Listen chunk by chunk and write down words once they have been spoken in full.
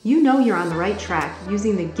You know you're on the right track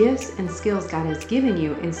using the gifts and skills God has given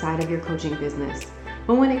you inside of your coaching business.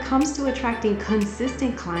 But when it comes to attracting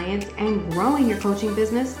consistent clients and growing your coaching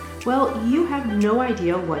business, well, you have no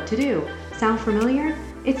idea what to do. Sound familiar?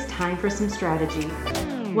 It's time for some strategy.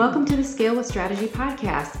 Welcome to the Scale with Strategy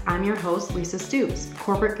podcast. I'm your host, Lisa Stoops,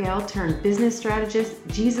 corporate gal turned business strategist,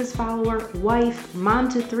 Jesus follower, wife, mom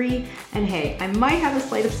to 3, and hey, I might have a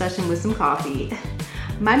slight obsession with some coffee.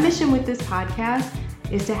 My mission with this podcast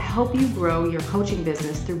is to help you grow your coaching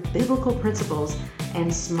business through biblical principles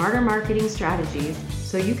and smarter marketing strategies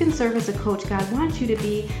so you can serve as a coach God wants you to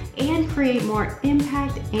be and create more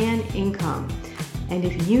impact and income. And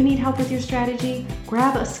if you need help with your strategy,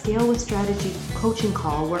 grab a Scale with Strategy coaching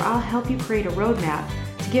call where I'll help you create a roadmap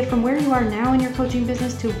to get from where you are now in your coaching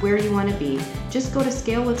business to where you want to be. Just go to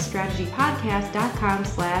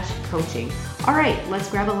scalewithstrategypodcast.com/coaching. All right,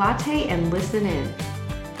 let's grab a latte and listen in.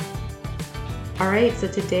 All right, so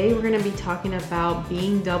today we're going to be talking about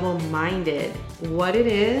being double-minded, what it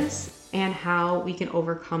is, and how we can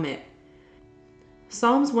overcome it.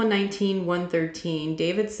 Psalms 119, 113,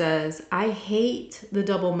 David says, I hate the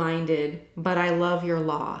double-minded, but I love your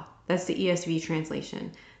law. That's the ESV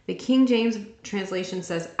translation. The King James translation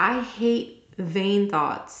says, I hate vain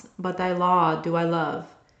thoughts, but thy law do I love.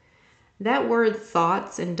 That word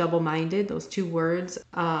thoughts and double-minded, those two words,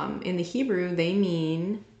 in the Hebrew, they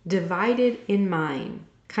mean divided in mind,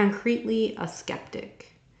 concretely a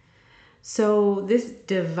skeptic. So this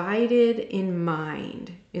divided in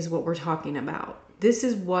mind is what we're talking about. This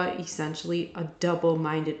is what essentially a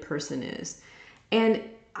double-minded person is. And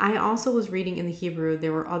I also was reading in the Hebrew,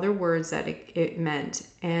 there were other words that it meant.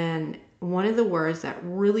 And one of the words that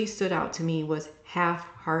really stood out to me was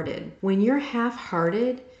half-hearted. When you're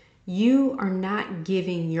half-hearted, you are not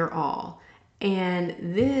giving your all. And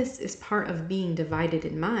this is part of being divided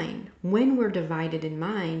in mind. When we're divided in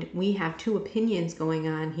mind, we have two opinions going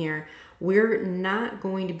on here. We're not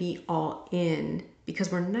going to be all in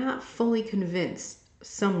because we're not fully convinced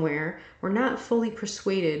somewhere. We're not fully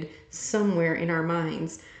persuaded somewhere in our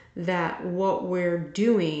minds that what we're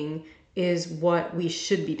doing is what we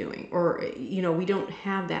should be doing. Or, we don't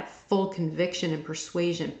have that full conviction and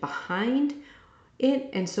persuasion behind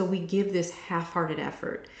it, and so we give this half-hearted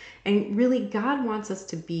effort. And really, God wants us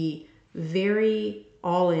to be very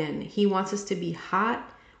all in. He wants us to be hot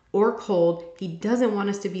or cold. He doesn't want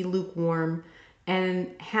us to be lukewarm.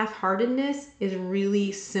 And half-heartedness is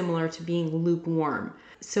really similar to being lukewarm.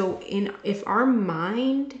 So if our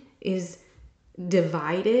mind is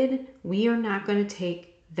divided, we are not going to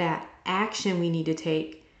take that action we need to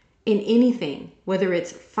take in anything, whether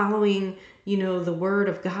it's following the word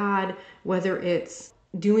of God, whether it's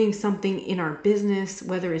doing something in our business,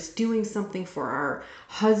 whether it's doing something for our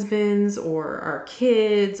husbands or our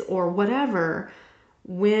kids or whatever.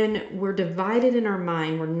 When we're divided in our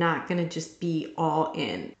mind, we're not going to just be all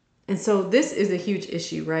in. And so this is a huge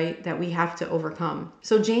issue, right, that we have to overcome.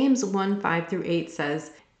 So James 1:5-8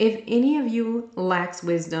 says, if any of you lacks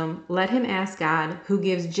wisdom, let him ask God, who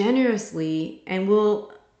gives generously and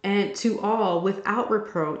to all without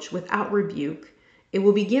reproach, without rebuke, it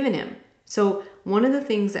will be given him. So one of the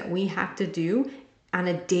things that we have to do on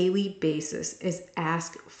a daily basis is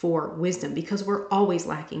ask for wisdom because we're always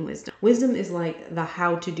lacking wisdom. Wisdom is like the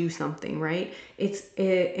how to do something, right?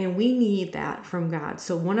 And we need that from God.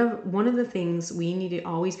 So one of the things we need to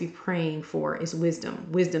always be praying for is wisdom.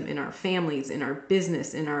 Wisdom in our families, in our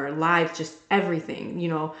business, in our lives, just everything,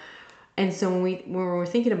 And so when we're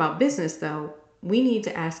thinking about business though, we need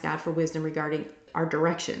to ask God for wisdom regarding our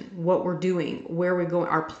direction, what we're doing, where we're going,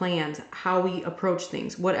 our plans, how we approach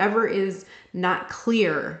things. Whatever is not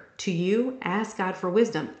clear to you, ask God for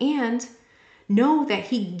wisdom and know that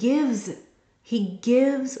He gives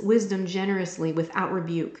wisdom generously without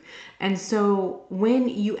rebuke. And so when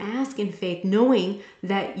you ask in faith, knowing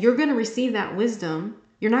that you're going to receive that wisdom,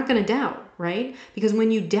 you're not going to doubt, right? Because when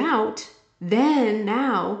you doubt, then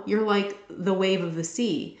now you're like the wave of the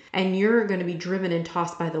sea and you're going to be driven and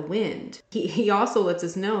tossed by the wind. He also lets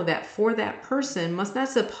us know that for that person must not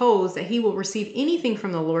suppose that he will receive anything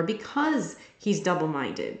from the Lord because he's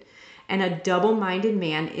double-minded. And a double-minded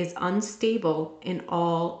man is unstable in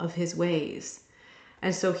all of his ways.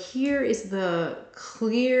 And so here is the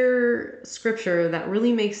clear scripture that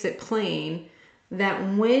really makes it plain that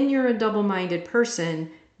when you're a double-minded person,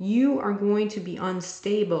 you are going to be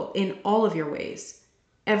unstable in all of your ways.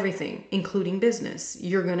 Everything, including business,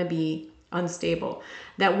 you're going to be unstable.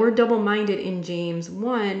 That word double-minded in James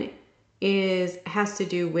 1 has to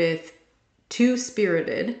do with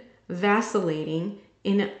two-spirited, vacillating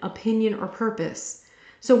in opinion or purpose.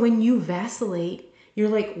 So when you vacillate, You're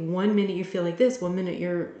like, 1 minute you feel like this, 1 minute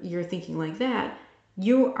you're thinking like that.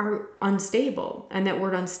 You are unstable. And that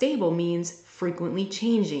word unstable means frequently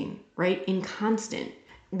changing, right? Inconstant.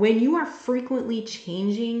 When you are frequently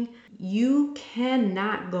changing, you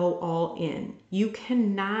cannot go all in. You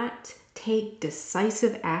cannot take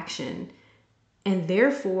decisive action. And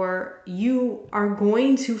therefore, you are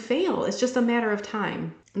going to fail. It's just a matter of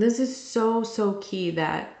time. This is so, so key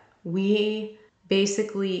that we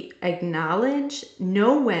basically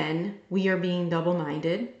know when we are being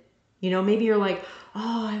double-minded. Maybe you're like,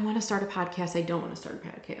 oh, I want to start a podcast. I don't want to start a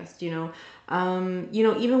podcast.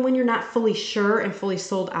 Even when you're not fully sure and fully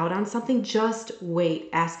sold out on something, just wait.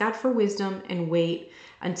 Ask God for wisdom and wait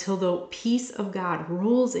until the peace of God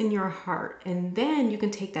rules in your heart. And then you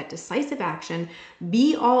can take that decisive action,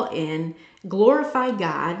 be all in, glorify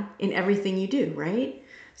God in everything you do, right?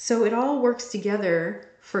 So it all works together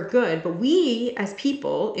for good. But we, as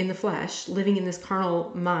people in the flesh, living in this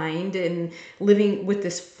carnal mind and living with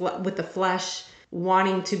with the flesh,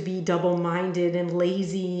 wanting to be double-minded and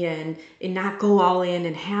lazy and not go all in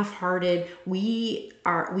and half-hearted, we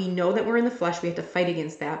know that we're in the flesh. We have to fight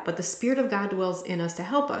against that. But the Spirit of God dwells in us to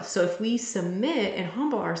help us. So if we submit and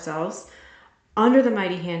humble ourselves under the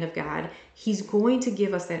mighty hand of God, He's going to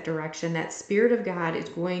give us that direction. That Spirit of God is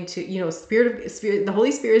going to, the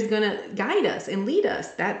Holy Spirit is going to guide us and lead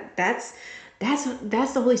us. That's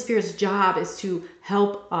the Holy Spirit's job, is to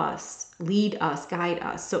help us, lead us, guide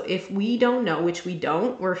us. So if we don't know, which we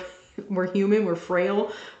don't, we're human, we're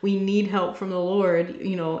frail, we need help from the Lord,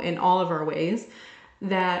 in all of our ways,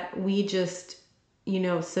 that we just,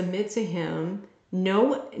 submit to Him.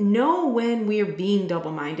 Know when we are being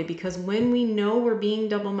double-minded, because when we know we're being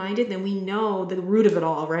double-minded, then we know the root of it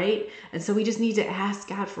all, right? And so we just need to ask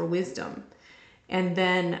God for wisdom. And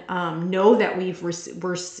then know that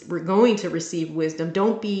we're going to receive wisdom.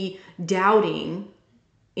 Don't be doubting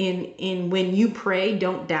in when you pray.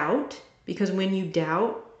 Don't doubt, because when you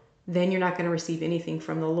doubt, then you're not going to receive anything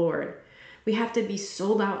from the Lord. We have to be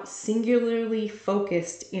sold out, singularly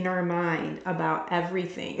focused in our mind about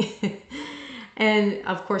everything. And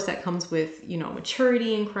of course that comes with,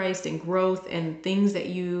 maturity in Christ and growth and things that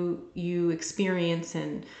you experience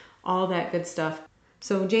and all that good stuff.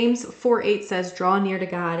 So James 4:8 says, draw near to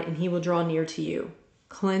God and He will draw near to you.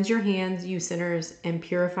 Cleanse your hands, you sinners, and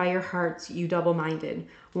purify your hearts, you double-minded.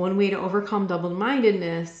 One way to overcome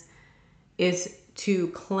double-mindedness is to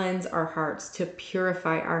cleanse our hearts, to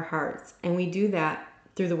purify our hearts. And we do that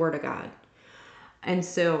through the Word of God. And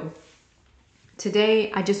so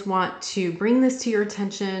today, I just want to bring this to your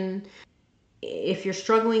attention. If you're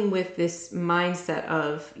struggling with this mindset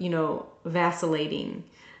of, vacillating,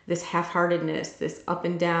 this half-heartedness, this up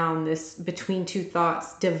and down, this between two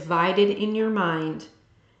thoughts, divided in your mind,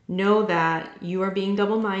 know that you are being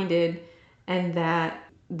double-minded and that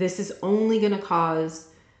this is only going to cause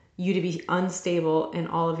you to be unstable in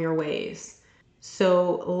all of your ways.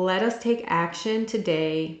 So let us take action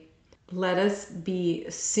today. Let us be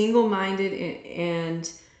single-minded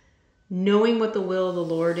and knowing what the will of the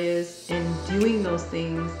Lord is and doing those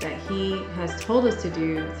things that He has told us to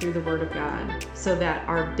do through the Word of God, so that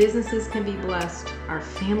our businesses can be blessed, our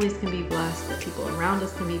families can be blessed, the people around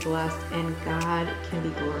us can be blessed, and God can be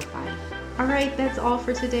glorified. All right, that's all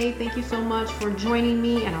for today. Thank you so much for joining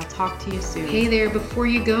me, and I'll talk to you soon. Hey there, before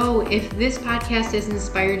you go, if this podcast has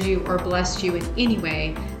inspired you or blessed you in any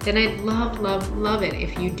way, then I'd love it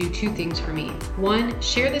if you do two things for me. One,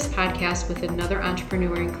 share this podcast with another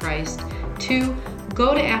entrepreneur in Christ. Two,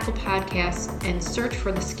 go to Apple Podcasts and search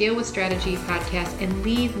for the Scale with Strategy podcast and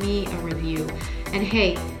leave me a review. And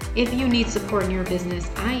hey, if you need support in your business,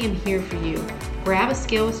 I am here for you. Grab a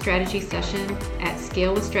Scale with Strategy session at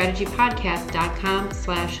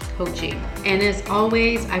scalewithstrategypodcast.com/coaching. And as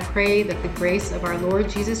always, I pray that the grace of our Lord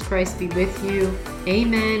Jesus Christ be with you.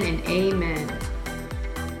 Amen and amen.